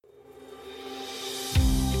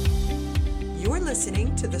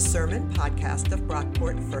listening to the Sermon Podcast of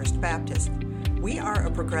Brockport First Baptist. We are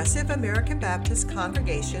a progressive American Baptist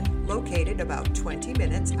congregation located about 20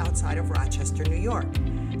 minutes outside of Rochester, New York.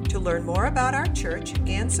 To learn more about our church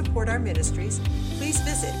and support our ministries, please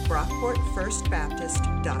visit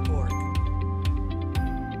brockportfirstbaptist.org.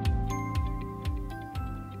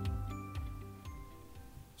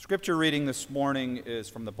 Scripture reading this morning is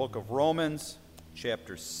from the book of Romans,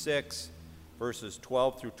 chapter 6, verses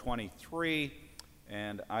 12 through 23,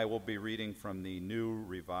 and I will be reading from the New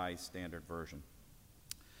Revised Standard Version.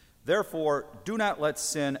 Therefore, do not let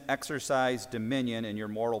sin exercise dominion in your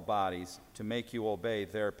mortal bodies to make you obey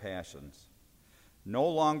their passions. No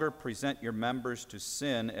longer present your members to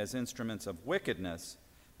sin as instruments of wickedness,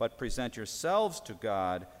 but present yourselves to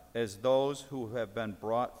God as those who have been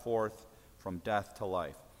brought forth from death to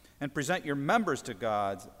life, and present your members to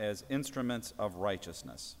God as instruments of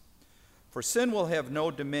righteousness. For sin will have no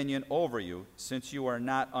dominion over you, since you are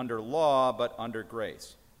not under law, but under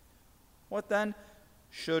grace. What then?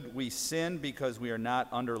 Should we sin because we are not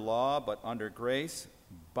under law, but under grace?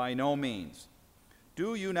 By no means.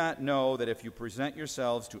 Do you not know that if you present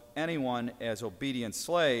yourselves to anyone as obedient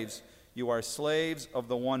slaves, you are slaves of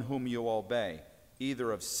the one whom you obey,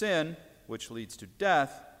 either of sin, which leads to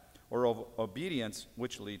death, or of obedience,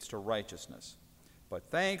 which leads to righteousness? But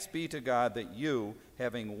thanks be to God that you,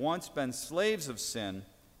 having once been slaves of sin,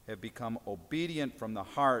 have become obedient from the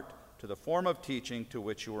heart to the form of teaching to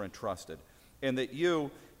which you were entrusted, and that you,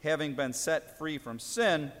 having been set free from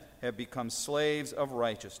sin, have become slaves of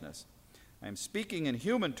righteousness. I am speaking in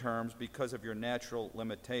human terms because of your natural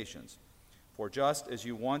limitations. For just as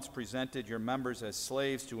you once presented your members as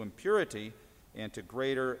slaves to impurity and to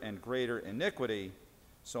greater and greater iniquity,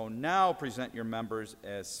 so now present your members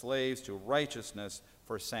as slaves to righteousness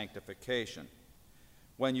for sanctification.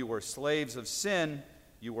 When you were slaves of sin,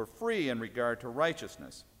 you were free in regard to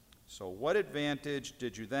righteousness. So what advantage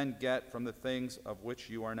did you then get from the things of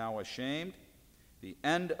which you are now ashamed? The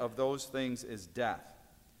end of those things is death.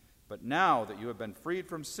 But now that you have been freed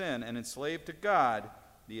from sin and enslaved to God,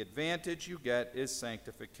 the advantage you get is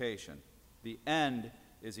sanctification. The end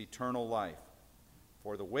is eternal life.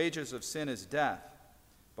 For the wages of sin is death,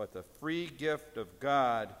 but the free gift of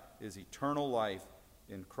God is eternal life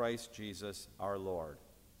in Christ Jesus our Lord.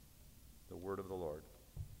 The word of the Lord.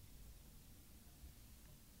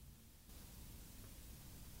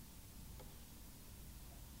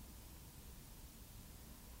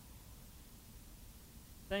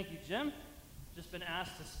 Thank you, Jim. Just been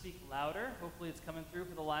asked to speak louder. Hopefully it's coming through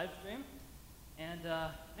for the live stream. And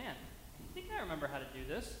man, I think I remember how to do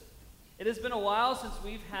this. It has been a while since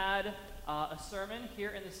we've had a sermon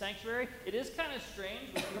here in the sanctuary. It is kind of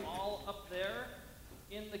strange with you all up there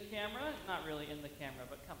in the camera. Not really in the camera,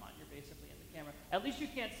 but come on, you're basically in the camera. At least you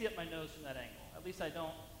can't see up my nose from that angle. At least I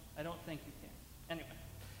don't think you can. Anyway,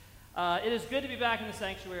 it is good to be back in the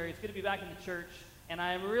sanctuary. It's good to be back in the church. And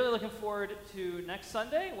I am really looking forward to next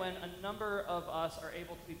Sunday when a number of us are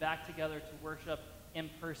able to be back together to worship in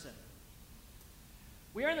person.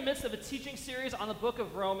 We are in the midst of a teaching series on the book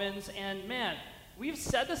of Romans, and man, we've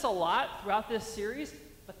said this a lot throughout this series,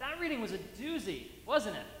 but that reading was a doozy,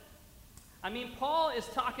 wasn't it? I mean, Paul is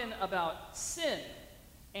talking about sin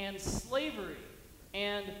and slavery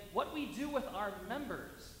and what we do with our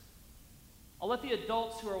members. I'll let the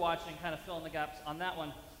adults who are watching kind of fill in the gaps on that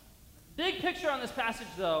one. Big picture on this passage,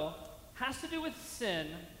 though, has to do with sin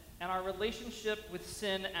and our relationship with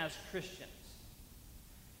sin as Christians.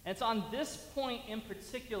 And it's on this point in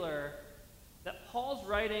particular that Paul's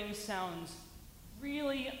writing sounds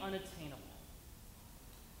really unattainable.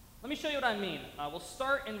 Let me show you what I mean. We'll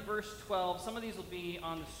start in verse 12. Some of these will be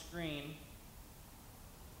on the screen.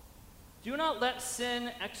 Do not let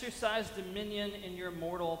sin exercise dominion in your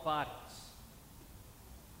mortal bodies.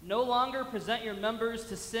 No longer present your members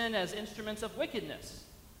to sin as instruments of wickedness.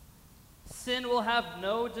 Sin will have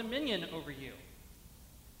no dominion over you.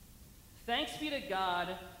 Thanks be to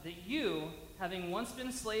God that you, having once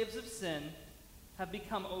been slaves of sin, have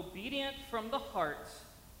become obedient from the heart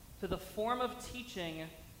to the form of teaching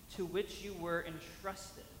to which you were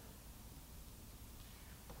entrusted.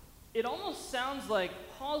 It almost sounds like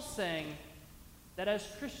Paul's saying that as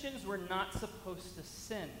Christians we're not supposed to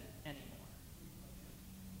sin anymore.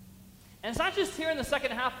 And it's not just here in the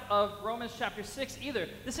second half of Romans chapter 6 either.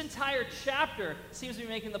 This entire chapter seems to be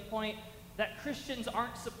making the point that Christians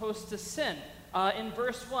aren't supposed to sin. In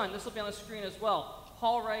verse 1, this will be on the screen as well,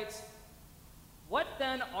 Paul writes, "What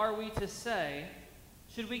then are we to say?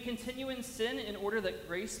 Should we continue in sin in order that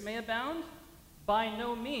grace may abound? By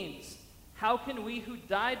no means. How can we who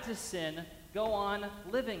died to sin go on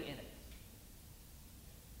living in it?"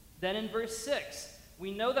 Then in verse 6,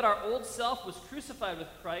 we know that our old self was crucified with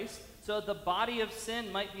Christ so that the body of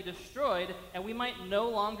sin might be destroyed and we might no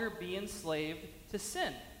longer be enslaved to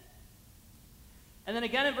sin. And then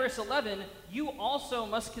again in verse 11, you also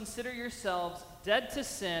must consider yourselves dead to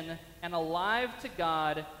sin and alive to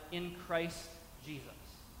God in Christ Jesus.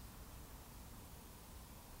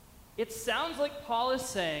 It sounds like Paul is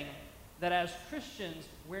saying that as Christians,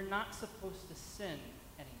 we're not supposed to sin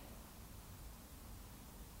anymore.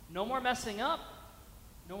 No more messing up,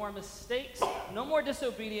 no more mistakes, no more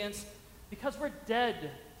disobedience, because we're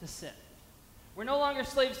dead to sin. We're no longer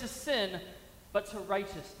slaves to sin, but to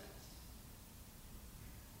righteousness.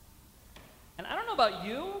 And I don't know about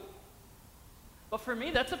you, but for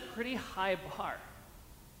me, that's a pretty high bar.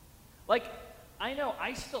 Like, I know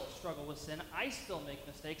I still struggle with sin. I still make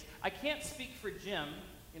mistakes. I can't speak for Jim.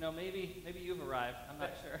 You know, maybe you've arrived. I'm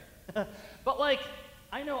not sure. But, like,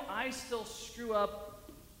 I know I still screw up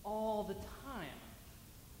all the time.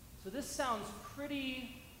 So this sounds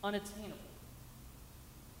pretty unattainable.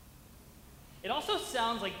 It also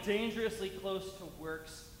sounds like dangerously close to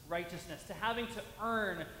works righteousness, to having to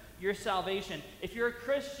earn your salvation. If you're a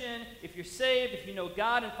Christian, if you're saved, if you know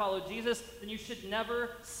God and follow Jesus, then you should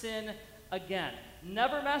never sin again.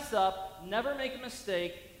 Never mess up, never make a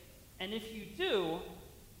mistake, and if you do,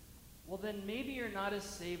 well then maybe you're not as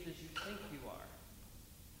saved as you think you are.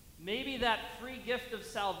 Maybe that free gift of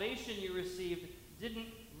salvation you received didn't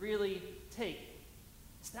really take.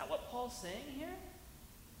 Is that what Paul's saying here?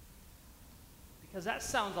 Because that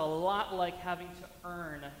sounds a lot like having to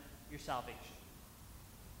earn your salvation.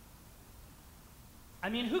 I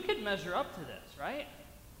mean, who could measure up to this, right?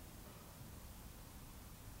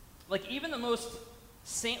 Like, even the most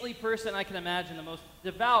saintly person I can imagine, the most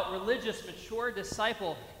devout, religious, mature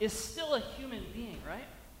disciple, is still a human being, right?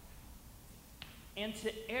 And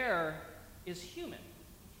to err is human.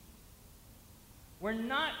 We're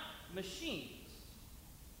not machines.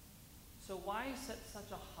 So why set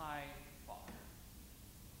such a high bar?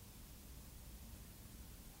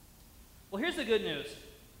 Well, here's the good news.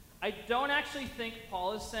 I don't actually think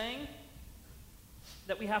Paul is saying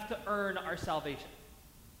that we have to earn our salvation.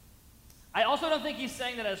 I also don't think he's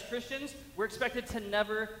saying that as Christians, we're expected to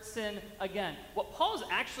never sin again. What Paul is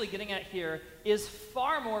actually getting at here is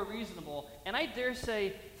far more reasonable, and I dare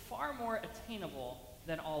say far more attainable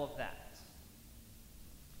than all of that.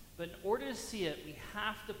 But in order to see it, we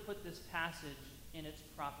have to put this passage in its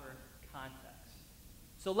proper context.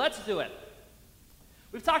 So let's do it.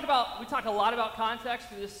 We talk a lot about context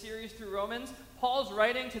through this series through Romans. Paul's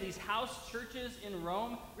writing to these house churches in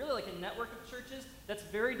Rome, really like a network of churches that's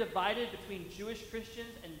very divided between Jewish Christians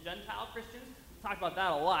and Gentile Christians. We talked about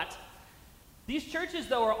that a lot. These churches,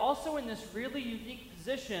 though, are also in this really unique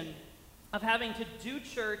position of having to do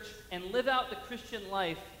church and live out the Christian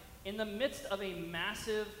life in the midst of a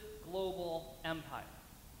massive global empire.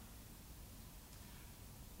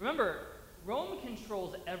 Remember, Rome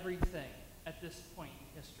controls everything at this point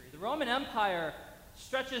in history. The Roman Empire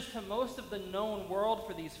stretches to most of the known world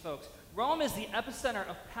for these folks. Rome is the epicenter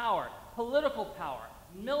of power, political power,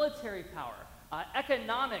 military power,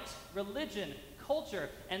 economics, religion, culture,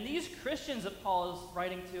 and these Christians that Paul is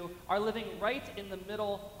writing to are living right in the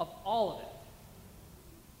middle of all of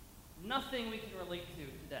it. Nothing we can relate to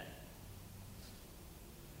today.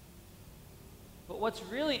 But what's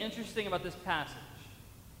really interesting about this passage,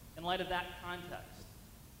 in light of that context,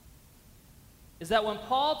 is that when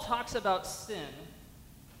Paul talks about sin,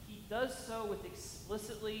 he does so with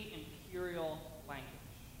explicitly imperial language.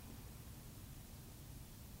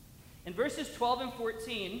 In verses 12 and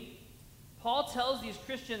 14, Paul tells these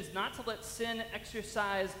Christians not to let sin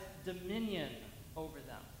exercise dominion over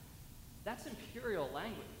them. That's imperial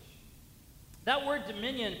language. That word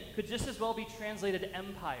dominion could just as well be translated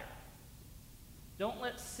empire. Don't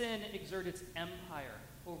let sin exert its empire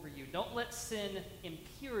over you. Don't let sin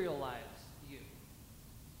imperialize you.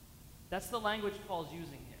 That's the language Paul's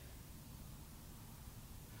using here.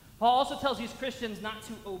 Paul also tells these Christians not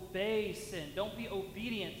to obey sin. Don't be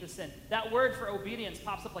obedient to sin. That word for obedience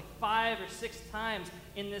pops up like 5 or 6 times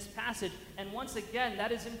in this passage. And once again,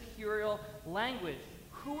 that is imperial language.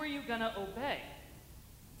 Who are you going to obey?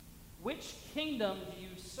 Which kingdom do you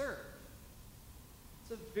serve?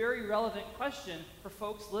 It's a very relevant question for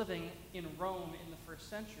folks living in Rome in the first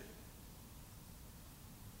century.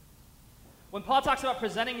 When Paul talks about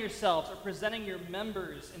presenting yourselves or presenting your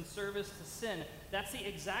members in service to sin, that's the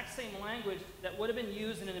exact same language that would have been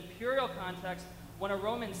used in an imperial context when a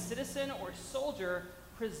Roman citizen or soldier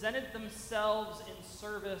presented themselves in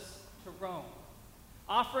service to Rome,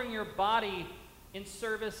 offering your body in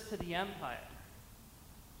service to the empire.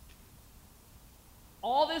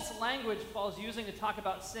 All this this language Paul's using to talk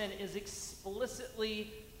about sin is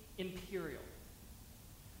explicitly imperial.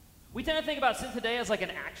 We tend to think about sin today as like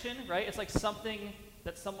an action, right? It's like something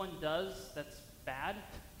that someone does that's bad.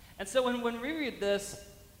 And so when we read this,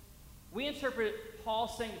 we interpret Paul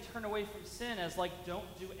saying to turn away from sin as like, don't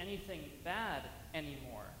do anything bad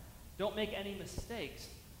anymore. Don't make any mistakes.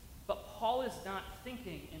 But Paul is not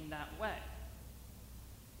thinking in that way.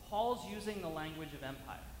 Paul's using the language of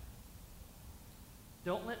empire.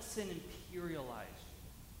 Don't let sin imperialize you.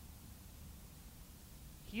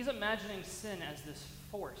 He's imagining sin as this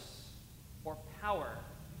force or power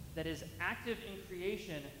that is active in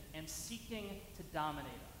creation and seeking to dominate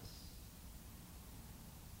us.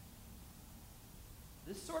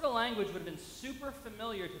 This sort of language would have been super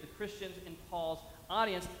familiar to the Christians in Paul's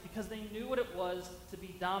audience because they knew what it was to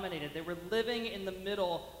be dominated. They were living in the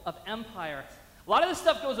middle of empire. A lot of this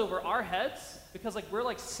stuff goes over our heads because we're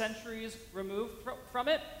like centuries removed from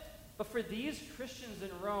it. But for these Christians in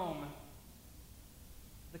Rome,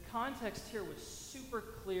 the context here was super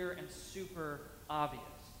clear and super obvious.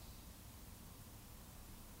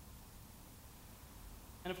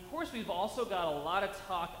 And of course, we've also got a lot of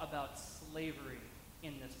talk about slavery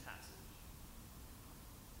in this passage.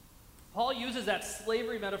 Paul uses that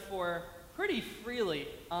slavery metaphor pretty freely.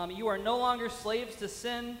 You are no longer slaves to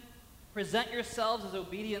sin. Present yourselves as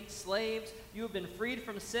obedient slaves. You have been freed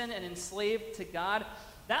from sin and enslaved to God.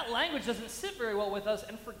 That language doesn't sit very well with us,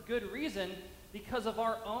 and for good reason, because of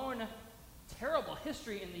our own terrible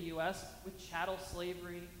history in the U.S. with chattel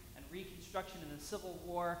slavery and Reconstruction and the Civil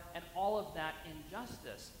War and all of that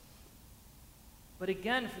injustice. But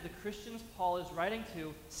again, for the Christians Paul is writing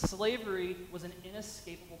to, slavery was an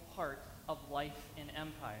inescapable part of life in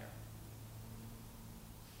empire.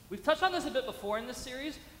 We've touched on this a bit before in this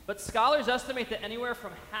series, but scholars estimate that anywhere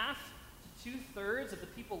from half to 2/3 of the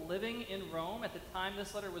people living in Rome at the time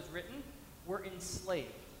this letter was written were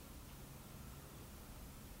enslaved.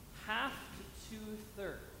 Half to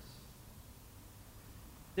 2/3.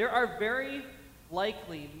 There are very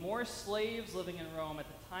likely more slaves living in Rome at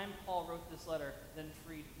the time Paul wrote this letter than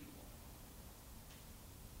freed people.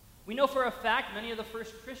 We know for a fact many of the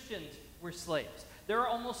first Christians were slaves. There are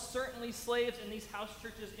almost certainly slaves in these house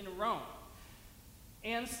churches in Rome.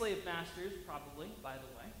 And slave masters, probably, by the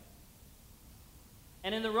way.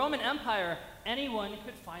 And in the Roman Empire, anyone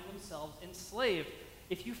could find themselves enslaved.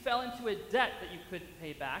 If you fell into a debt that you couldn't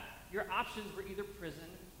pay back, your options were either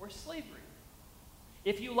prison or slavery.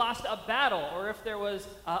 If you lost a battle, or if there was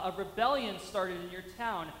a rebellion started in your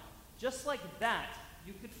town, just like that,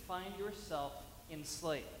 you could find yourself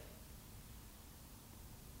enslaved.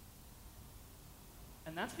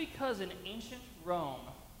 And that's because in ancient Rome,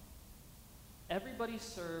 everybody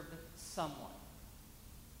served someone.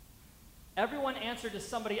 Everyone answered to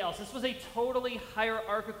somebody else. This was a totally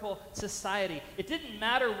hierarchical society. It didn't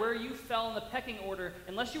matter where you fell in the pecking order.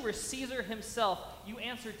 Unless you were Caesar himself, you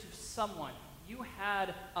answered to someone. You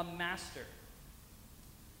had a master.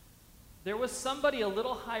 There was somebody a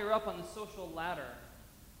little higher up on the social ladder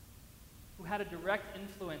who had a direct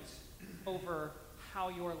influence over how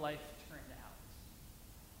your life turned out.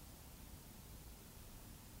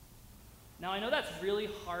 Now, I know that's really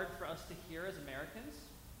hard for us to hear as Americans.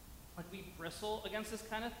 We bristle against this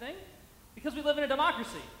kind of thing because we live in a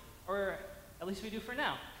democracy, or at least we do for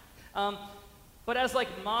now. But as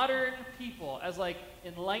modern people, as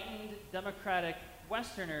enlightened democratic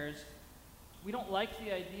Westerners, we don't like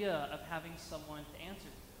the idea of having someone to answer to.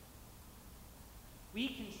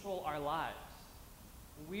 We control our lives.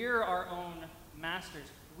 We're our own masters.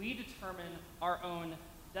 We determine our own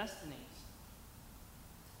destinies.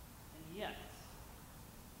 And yet,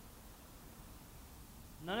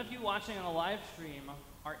 none of you watching on the live stream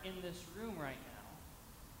are in this room right now.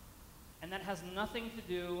 And that has nothing to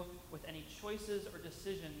do with any choices or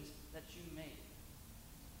decisions that you made.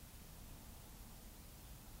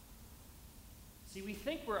 See, we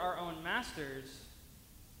think we're our own masters,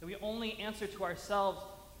 that we only answer to ourselves,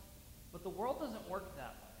 but the world doesn't work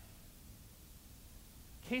that way.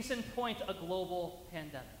 Case in point, a global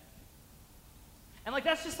pandemic. And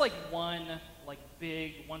that's just one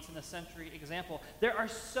big once-in-a-century example. There are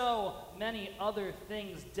so many other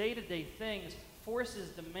things, day-to-day things, forces,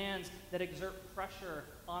 demands that exert pressure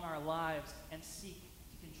on our lives and seek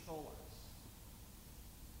to control us.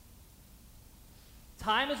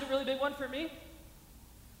 Time is a really big one for me.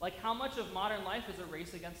 How much of modern life is a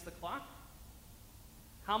race against the clock?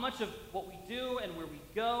 How much of what we do and where we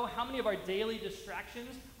go, how many of our daily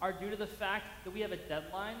distractions are due to the fact that we have a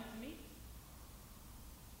deadline to meet?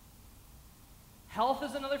 Health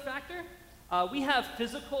is another factor. We have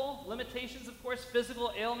physical limitations, of course,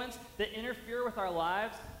 physical ailments that interfere with our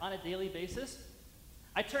lives on a daily basis.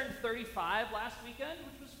 I turned 35 last weekend,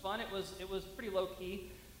 which was fun. It was pretty low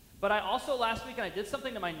key. But I also last weekend I did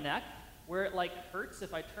something to my neck where it like hurts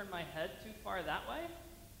if I turn my head too far that way,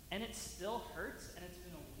 and it still hurts, and it's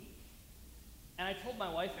been a week. And I told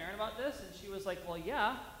my wife Erin about this, and she was like, "Well,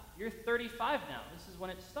 yeah, you're 35 now. This is when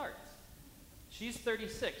it starts." She's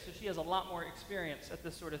 36, so she has a lot more experience at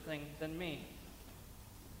this sort of thing than me.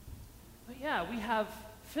 But yeah, we have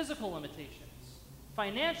physical limitations,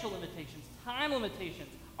 financial limitations, time limitations,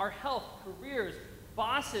 our health, careers,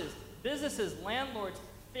 bosses, businesses, landlords,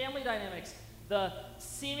 family dynamics, the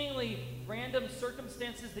seemingly random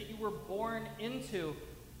circumstances that you were born into.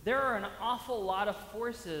 There are an awful lot of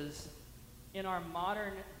forces in our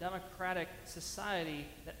modern democratic society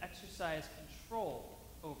that exercise control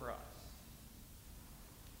over us.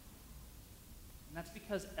 And that's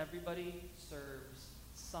because everybody serves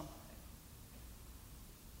something.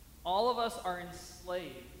 All of us are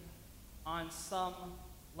enslaved on some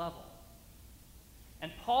level.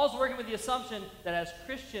 And Paul's working with the assumption that as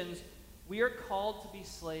Christians, we are called to be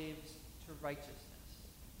slaves to righteousness.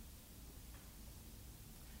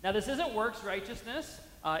 Now, this isn't works righteousness.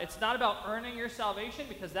 It's not about earning your salvation,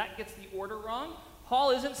 because that gets the order wrong.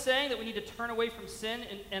 Paul isn't saying that we need to turn away from sin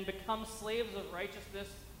and become slaves of righteousness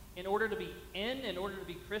in order to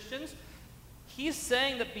be Christians. He's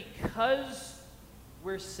saying that because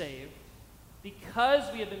we're saved,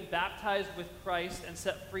 because we have been baptized with Christ and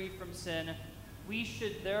set free from sin, we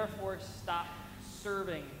should therefore stop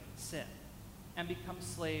serving sin and become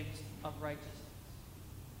slaves of righteousness.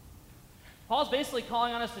 Paul's basically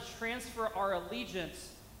calling on us to transfer our allegiance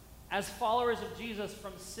as followers of Jesus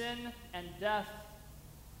from sin and death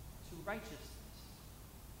to righteousness.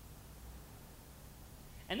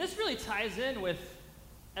 And this really ties in with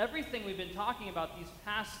everything we've been talking about these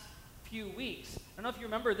past few weeks. I don't know if you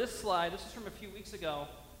remember this slide. This is from a few weeks ago.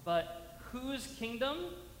 But whose kingdom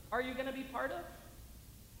are you going to be part of?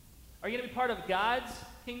 Are you going to be part of God's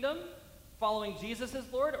kingdom, following Jesus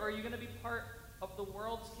as Lord, or are you going to be part of the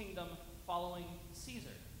world's kingdom, following Caesar?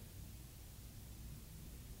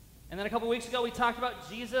 And then a couple weeks ago, we talked about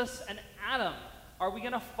Jesus and Adam. Are we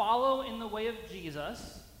going to follow in the way of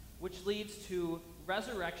Jesus, which leads to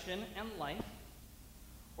resurrection and life,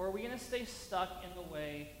 or are we going to stay stuck in the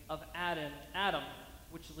way of Adam,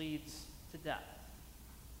 which leads to death?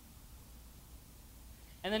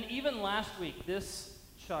 And then even last week, this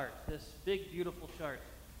chart, this big, beautiful chart,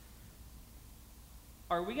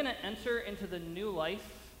 are we going to enter into the new life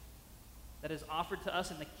that is offered to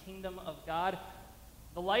us in the kingdom of God,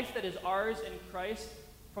 the life that is ours in Christ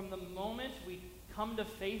from the moment we come to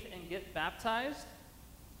faith and get baptized?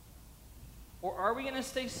 Or are we going to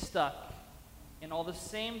stay stuck in all the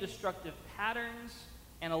same destructive patterns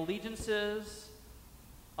and allegiances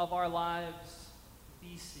of our lives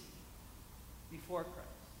BC, before Christ?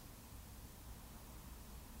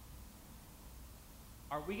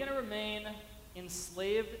 Are we going to remain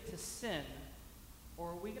enslaved to sin, or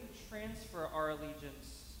are we going to transfer our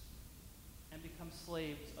allegiance and become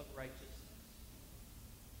slaves of righteousness,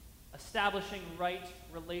 establishing right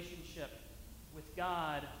relationship with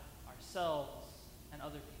God, ourselves, and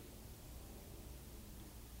other people?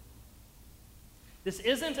 This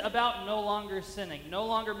isn't about no longer sinning, no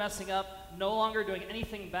longer messing up, no longer doing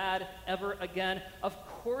anything bad ever again. Of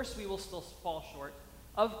course we will still fall short.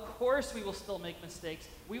 Of course we will still make mistakes.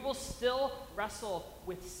 We will still wrestle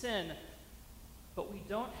with sin, but we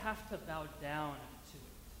don't have to bow down to it.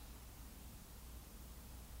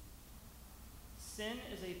 Sin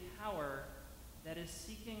is a power that is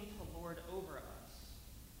seeking to lord over us,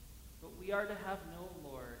 but we are to have no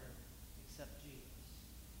Lord except Jesus.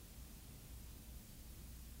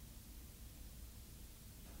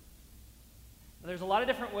 Now, there's a lot of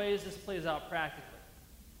different ways this plays out practically.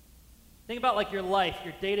 Think about like your life,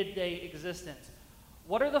 your day-to-day existence.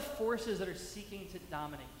 What are the forces that are seeking to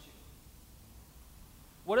dominate you?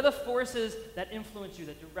 What are the forces that influence you,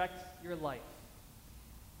 that direct your life?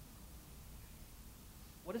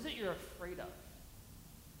 What is it you're afraid of?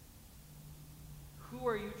 Who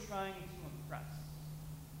are you trying to impress?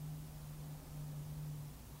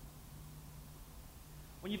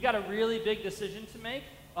 When you've got a really big decision to make,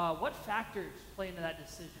 what factors play into that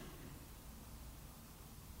decision?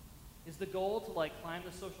 Is the goal to like climb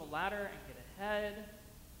the social ladder and get ahead?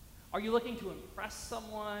 Are you looking to impress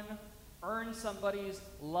someone, earn somebody's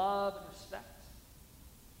love and respect?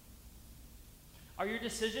 Are your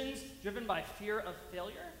decisions driven by fear of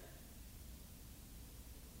failure?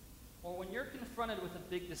 Or when you're confronted with a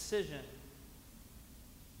big decision,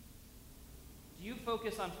 Do you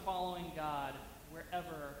focus on following God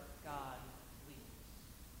wherever God leads?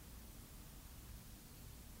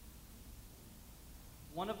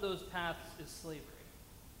 One of those paths is slavery.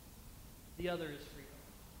 The other is freedom.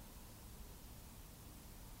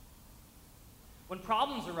 When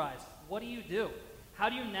problems arise, what do? How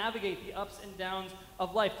do you navigate the ups and downs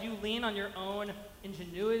of life? Do you lean on your own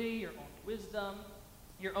ingenuity, your own wisdom,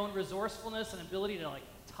 your own resourcefulness and ability to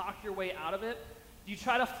talk your way out of it? Do you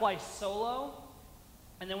try to fly solo,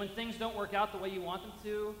 and then when things don't work out the way you want them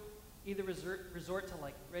to, either resort to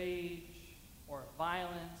rage or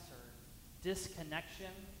violence or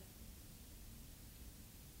disconnection?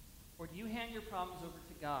 Or do you hand your problems over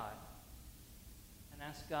to God and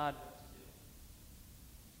ask God what to do?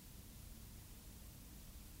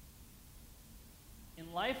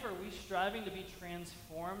 In life, are we striving to be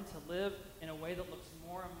transformed, to live in a way that looks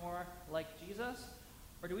more and more like Jesus?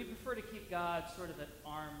 Or do we prefer to keep God sort of at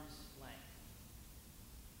arm's length?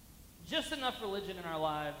 Just enough religion in our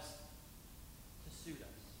lives to suit us.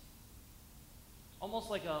 Almost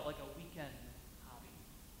like a weekend hobby.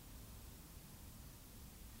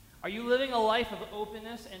 Are you living a life of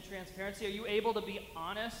openness and transparency? Are you able to be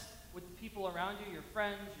honest with the people around you, your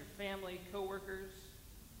friends, your family, coworkers?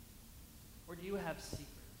 Or do you have secrets?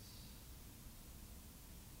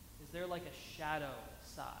 Is there a shadow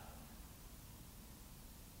side?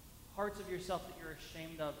 Parts of yourself that you're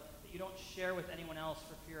ashamed of, that you don't share with anyone else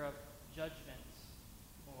for fear of judgment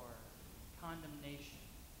or condemnation.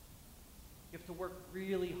 You have to work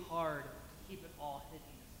really hard to keep it all hidden.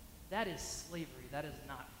 That is slavery. That is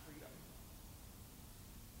not freedom.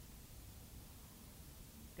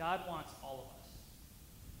 God wants all of us.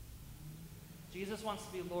 Jesus wants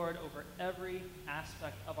to be Lord over every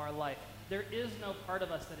aspect of our life. There is no part of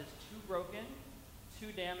us that is too broken,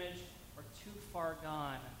 too damaged, or too far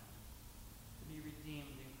gone to be redeemed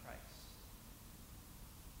in Christ.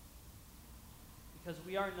 Because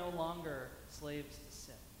we are no longer slaves to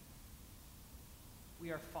sin.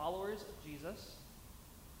 We are followers of Jesus,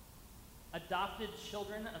 adopted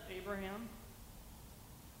children of Abraham,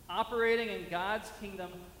 operating in God's kingdom,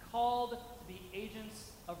 called to be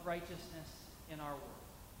agents of righteousness in our world.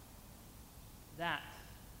 That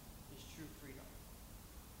is true freedom.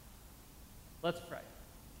 Let's pray.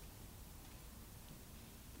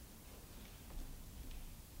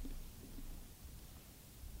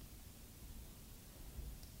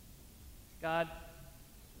 God,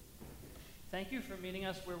 thank you for meeting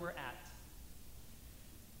us where we're at.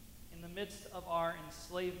 In the midst of our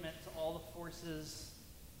enslavement to all the forces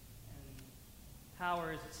and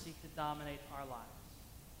powers that seek to dominate our lives.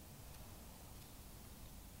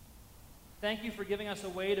 Thank you for giving us a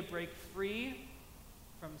way to break free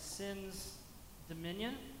from sin's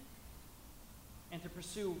dominion and to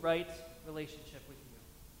pursue right relationship with you.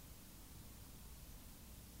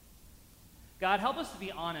 God, help us to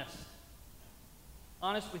be honest.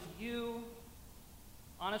 Honest with you,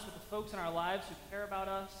 honest with the folks in our lives who care about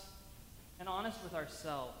us, and honest with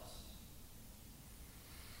ourselves.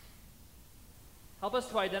 Help us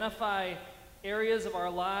to identify areas of our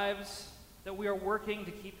lives that we are working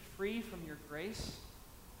to keep free from your grace.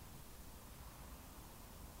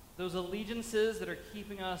 Those allegiances that are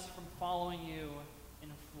keeping us from following you in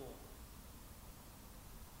full.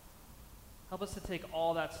 Help us to take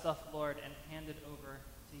all that stuff, Lord, and hand it over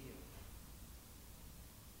to you.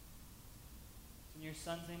 In your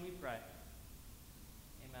Son's name we pray.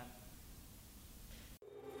 Amen.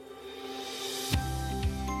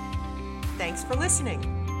 Thanks for listening.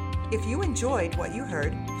 If you enjoyed what you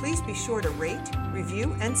heard, please be sure to rate,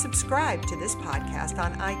 review, and subscribe to this podcast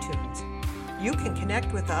on iTunes. You can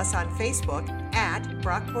connect with us on Facebook at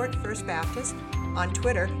Brockport First Baptist, on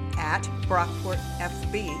Twitter at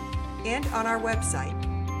BrockportFB, and on our website,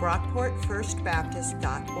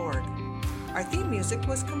 brockportfirstbaptist.org. Our theme music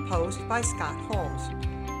was composed by Scott Holmes.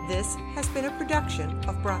 This has been a production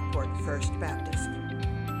of Brockport First Baptist.